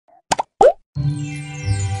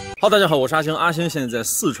好，大家好，我是阿星。阿星现在在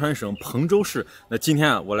四川省彭州市。那今天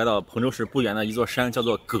啊，我来到彭州市不远的一座山，叫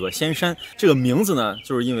做葛仙山。这个名字呢，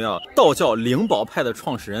就是因为啊，道教灵宝派的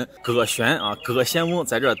创始人葛玄啊，葛仙翁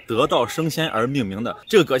在这得道升仙而命名的。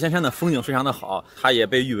这个葛仙山的风景非常的好，它也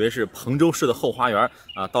被誉为是彭州市的后花园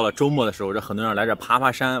啊。到了周末的时候，这很多人来这爬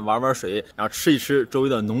爬山、玩玩水，然后吃一吃周围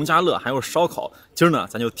的农家乐，还有烧烤。今儿呢，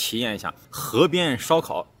咱就体验一下河边烧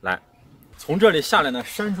烤。来，从这里下来呢，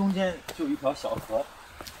山中间就有一条小河。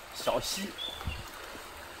小溪，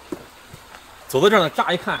走到这儿呢，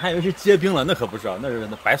乍一看还以为是结冰了，那可不是啊，那是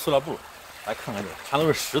那白塑料布。来看看这，全都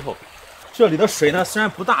是石头。这里的水呢虽然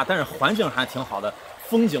不大，但是环境还挺好的，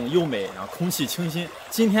风景优美，然后空气清新。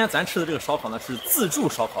今天咱吃的这个烧烤呢是自助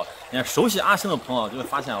烧烤。你看熟悉阿星的朋友就会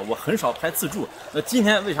发现啊，我很少拍自助。那今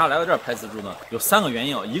天为啥来到这儿拍自助呢？有3个原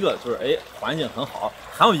因啊，一个就是环境很好，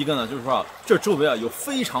还有一个呢就是说啊，这周围啊有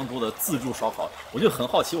非常多的自助烧烤。我就很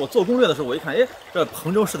好奇，我做攻略的时候我一看，这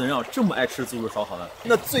彭州市的人啊这么爱吃自助烧烤呢。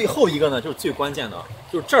那最后一个呢就是最关键的，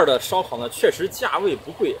就是这儿的烧烤呢确实价位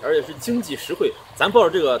不贵，而且是经济实惠。咱抱着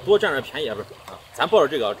这个多占点便宜也不是啊，咱抱着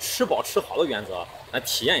这个吃饱吃好的原则来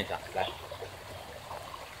体验一下。来。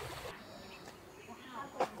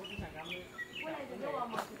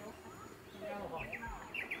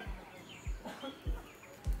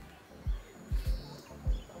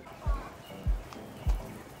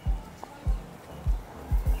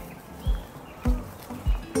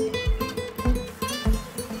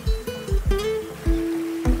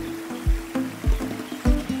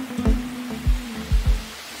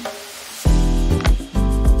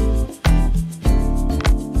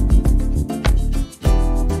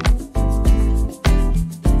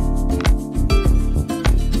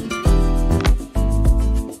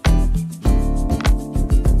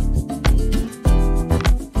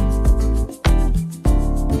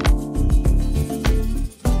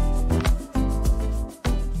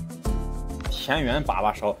田园粑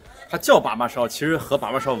粑烧，它叫粑粑烧，其实和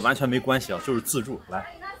粑粑烧完全没关系啊，就是自助。来，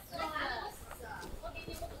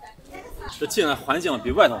这进来环境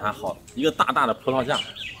比外头还好，一个大大的葡萄架。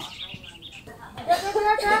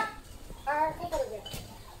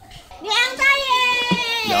梁大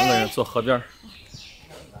爷，2个人坐河边。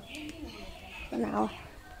我拿了。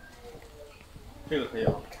这个可以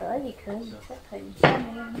啊。可以，这可以。这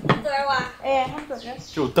儿哇？哎，他们坐这儿。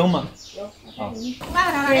这有灯吗？有。啊。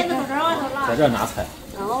在这儿拿菜。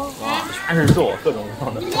哦。哇，全是肉，各种各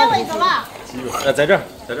样的。你2位走了？鸡肉。在这儿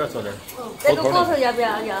坐这儿。这个骨头要不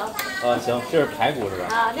要？要。啊，行，这是排骨是吧？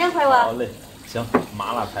啊，2块哇。好嘞，行，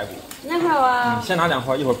麻辣排骨。2块哇。你先拿2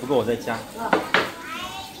块，一会儿不够我再加。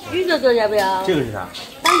鱼肉要不要？这个是啥？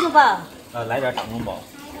掌中宝。来点掌中宝。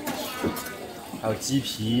还有鸡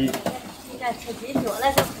皮。来吃鸡脚，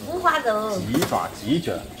那是五花肉。鸡爪、鸡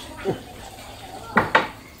卷。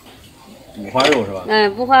五花肉是吧？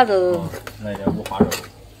五花肉。来点五花肉。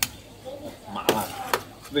麻辣，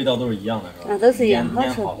味道都是一样的是吧？都是一样，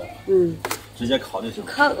好的。直接烤就行。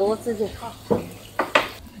我直接烤。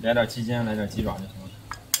来点鸡尖，来点鸡爪就行了。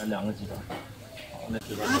来2个鸡爪。好，那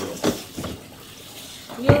这边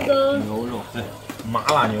牛肉，对，麻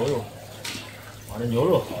辣牛肉。哇，这牛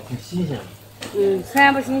肉好，挺新鲜的。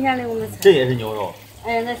全部新鲜的我们吃。这也是牛肉。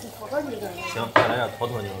哎，那是坨坨牛肉。行，再来点坨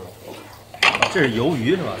牛肉。这是鱿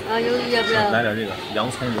鱼是吧？啊，鱿鱼要不要？来点这个洋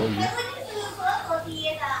葱鱿鱼。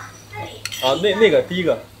啊，那个第一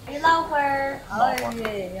个。脑花儿，耗儿鱼。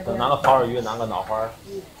拿个耗儿鱼，拿个脑花。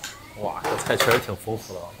哇，这菜确实挺丰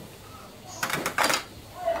富的，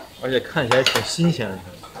而且看起来挺新鲜的。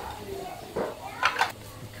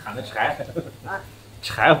砍的柴，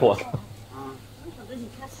柴火。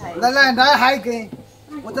那还给，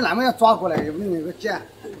我这那么要抓过来，又不能那个捡。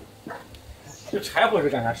这柴火是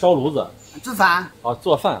干啥？烧炉子。做饭。哦，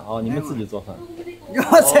做饭哦，你们自己做饭。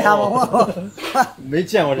我这样我没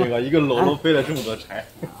见过这个，一个篓背了这么多柴。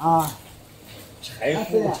啊。柴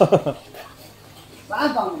夫。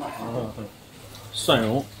3张嘛。蒜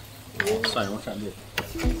蓉，蒜蓉扇贝。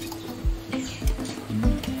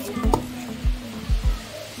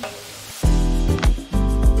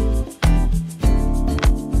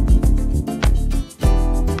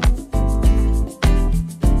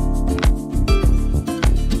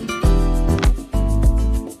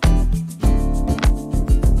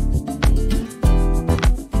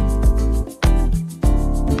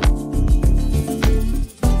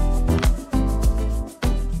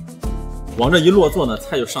往这一落座呢，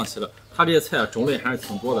菜就上齐了。它这些菜啊种类还是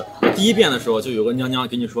挺多的。第一遍的时候就有个娘娘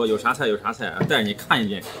给你说有啥菜有啥菜，带着你看一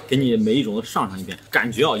遍，给你每一种都上一遍，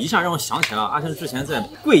感觉啊一下让我想起来了阿星之前在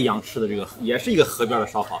贵阳吃的这个也是一个河边的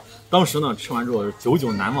烧烤。当时呢吃完之后久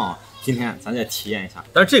久难忘，今天咱再体验一下。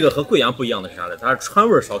但是这个和贵阳不一样的是啥呢？它是川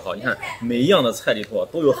味烧烤，你看每一样的菜里头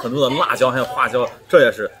都有很多的辣椒还有花椒，这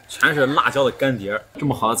也是全是辣椒的干碟。这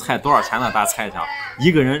么好的菜多少钱呢？大家猜一下，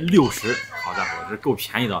一个人60，好家伙，这够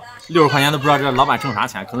便宜的，60块钱都不知道这老板挣啥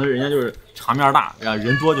钱，可能人家就是场面大，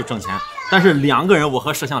人多就挣钱。但是2个人，我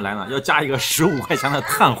和摄像来呢，要加一个15块钱的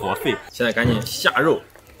炭火费。现在赶紧下肉，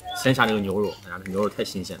先下这个牛肉，哎呀，这牛肉太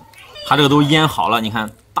新鲜了，它这个都腌好了，你看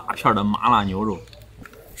大片的麻辣牛肉。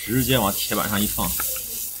直接往铁板上一放，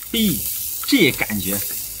嘿，这感觉，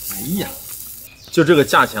哎呀，就这个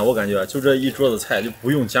价钱，我感觉就这一桌子菜就不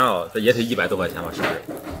用加啊，这也得100多块钱吧，是不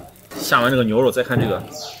是？下完这个牛肉，再看这个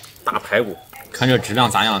大排骨，看这质量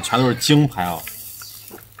咋样，全都是精排啊。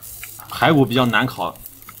排骨比较难烤，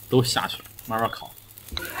都下去慢慢烤。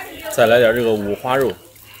再来点这个五花肉，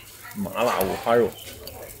麻辣五花肉，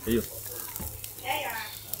哎呦。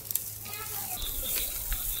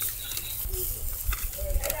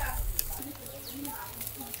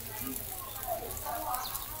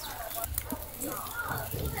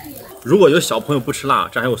如果有小朋友不吃辣，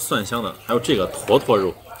这还有蒜香的，还有这个坨坨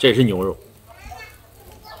肉，这也是牛肉。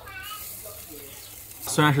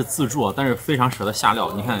虽然是自助，但是非常舍得下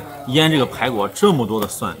料。你看腌这个排骨，这么多的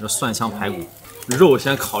蒜，这蒜香排骨。肉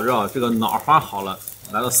先烤着啊，这个脑花好了，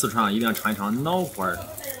来到四川一定要尝一尝脑花的。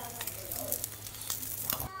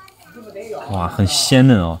哇，很鲜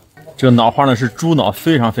嫩啊！这个脑花呢是猪脑，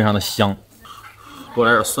非常非常的香。给我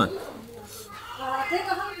来点蒜。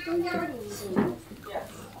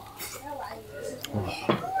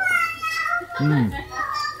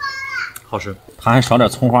好吃。它还少点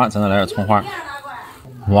葱花，咱再来点葱花。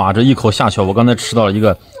哇，这一口下去，我刚才吃到了一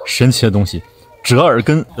个神奇的东西——折耳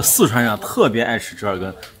根。四川人特别爱吃折耳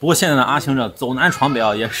根，不过现在的阿星这走南闯北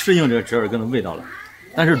啊，也适应这个折耳根的味道了。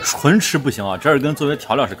但是纯吃不行啊，折耳根作为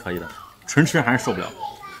调料是可以的，纯吃还是受不了。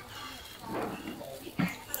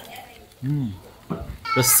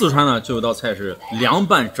这四川呢就有道菜是凉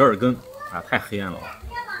拌折耳根啊，太黑暗了，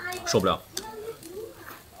受不了。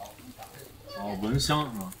哦，蚊香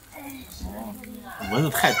是吧？哦，蚊子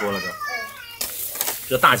太多了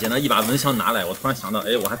这大姐呢一把蚊香拿来，我突然想到，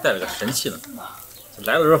哎，我还带了个神器呢。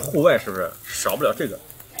来的时候户外是不是少不了这个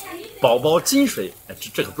宝宝金水？哎，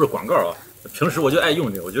这可不是广告啊，平时我就爱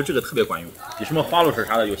用这个，我觉得这个特别管用，比什么花露水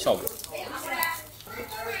啥的有效果。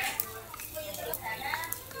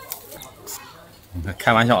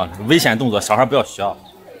开玩笑啊，危险动作，小孩不要学啊。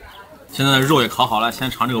现在的肉也烤好了，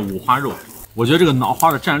先尝这个五花肉。我觉得这个脑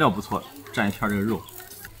花的蘸料不错，蘸一片这个肉，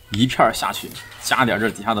一片下去，加点这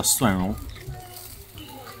底下的蒜蓉。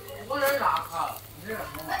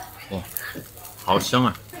哦，好香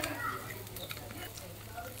啊！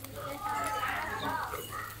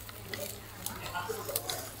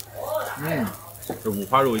这五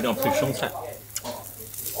花肉一定要配生菜。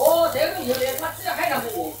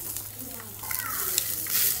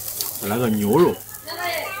再来个牛肉。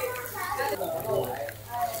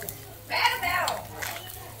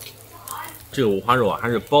这个五花肉啊，还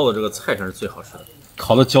是包的这个菜上是最好吃的，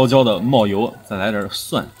烤的焦焦的，冒油，再来点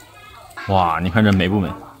蒜。哇，你看这美不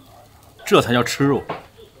美？这才叫吃肉。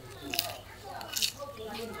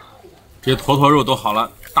这些坨坨肉都好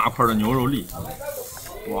了，大块的牛肉粒。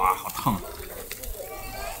哇，好烫啊！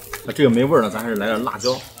那这个没味儿呢，咱还是来点辣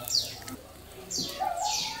椒。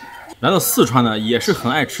来到四川呢，也是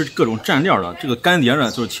很爱吃各种蘸料的。这个干碟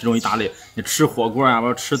呢，就是其中一大类。你吃火锅呀，或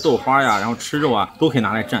者吃豆花呀，然后吃肉啊，都可以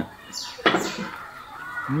拿来蘸。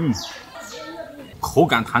口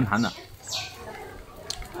感弹弹的。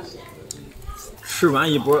吃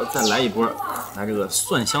完一波，再来一波，来这个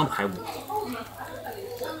蒜香排骨。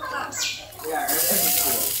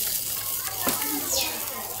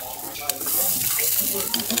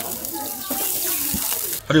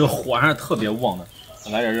它这个火还是特别旺的。再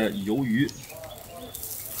来点这鱿鱼，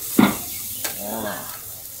哦，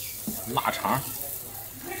腊肠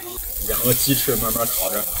，2个鸡翅慢慢烤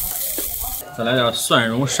着。再来点蒜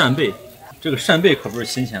蓉扇贝，这个扇贝可不是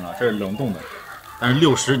新鲜的，这是冷冻的。但是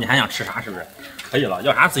60，你还想吃啥？是不是？可以了，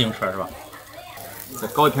要啥自行车是吧？再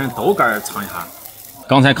搞一片豆干尝一下。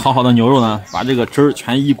刚才烤好的牛肉呢，把这个汁儿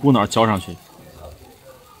全一股脑浇上去。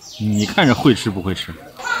你看着会吃不会吃？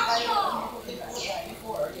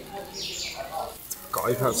搞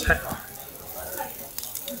一片菜。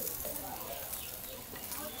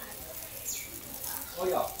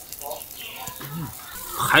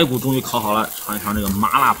排骨终于烤好了，尝一尝这个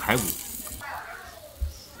麻辣排骨。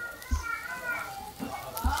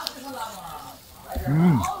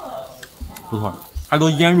不错，还都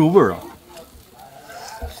腌入味儿了。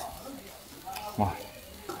哇，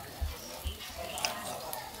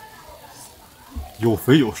有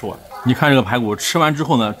肥有瘦啊！你看这个排骨吃完之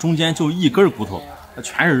后呢，中间就一根骨头，它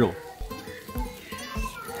全是肉，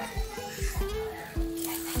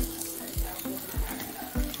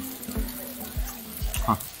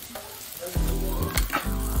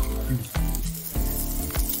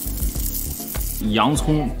洋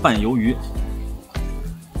葱拌鱿鱼。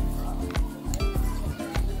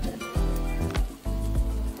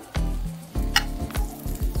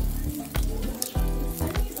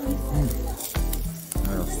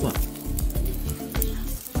还有蒜。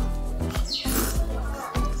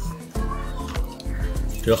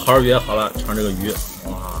这个耗儿鱼也好了，尝这个鱼，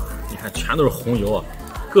哇，你看全都是红油啊，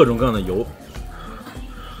各种各样的油。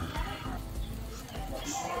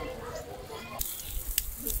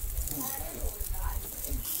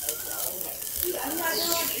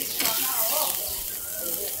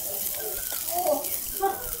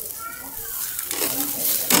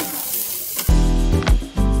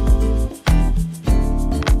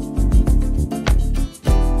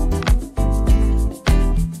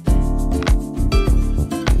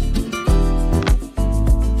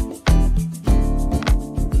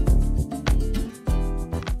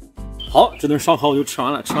好，这顿烧烤我就吃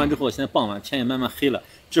完了。吃完之后，现在傍晚天也慢慢黑了，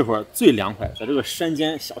这会儿最凉快，在这个山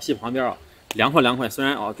间小溪旁边啊，凉快凉快。虽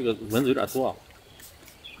然啊，这个蚊子有点多啊，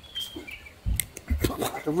哇，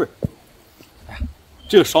这味儿，哎呀，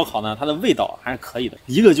这个烧烤呢，它的味道还是可以的。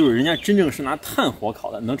一个就是人家真正是拿炭火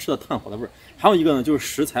烤的，能吃到炭火的味儿；还有一个呢，就是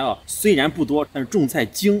食材啊，虽然不多，但是重在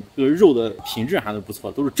精，这个肉的品质还是不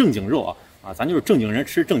错，都是正经肉啊。啊，咱就是正经人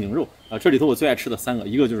吃正经肉啊。这里头我最爱吃的3个，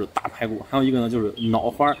一个就是大排骨，还有一个呢就是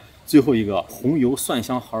脑花。最后一个红油蒜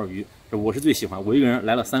香耗儿鱼，这我是最喜欢，我一个人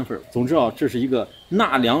来了3份。总之啊，这是一个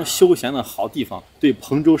纳凉休闲的好地方，对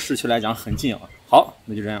彭州市区来讲很近啊。好，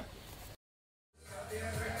那就这样。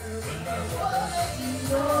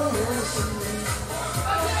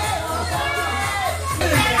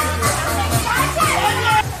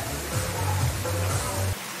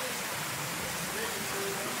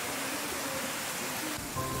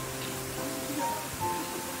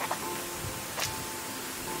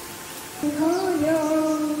你好。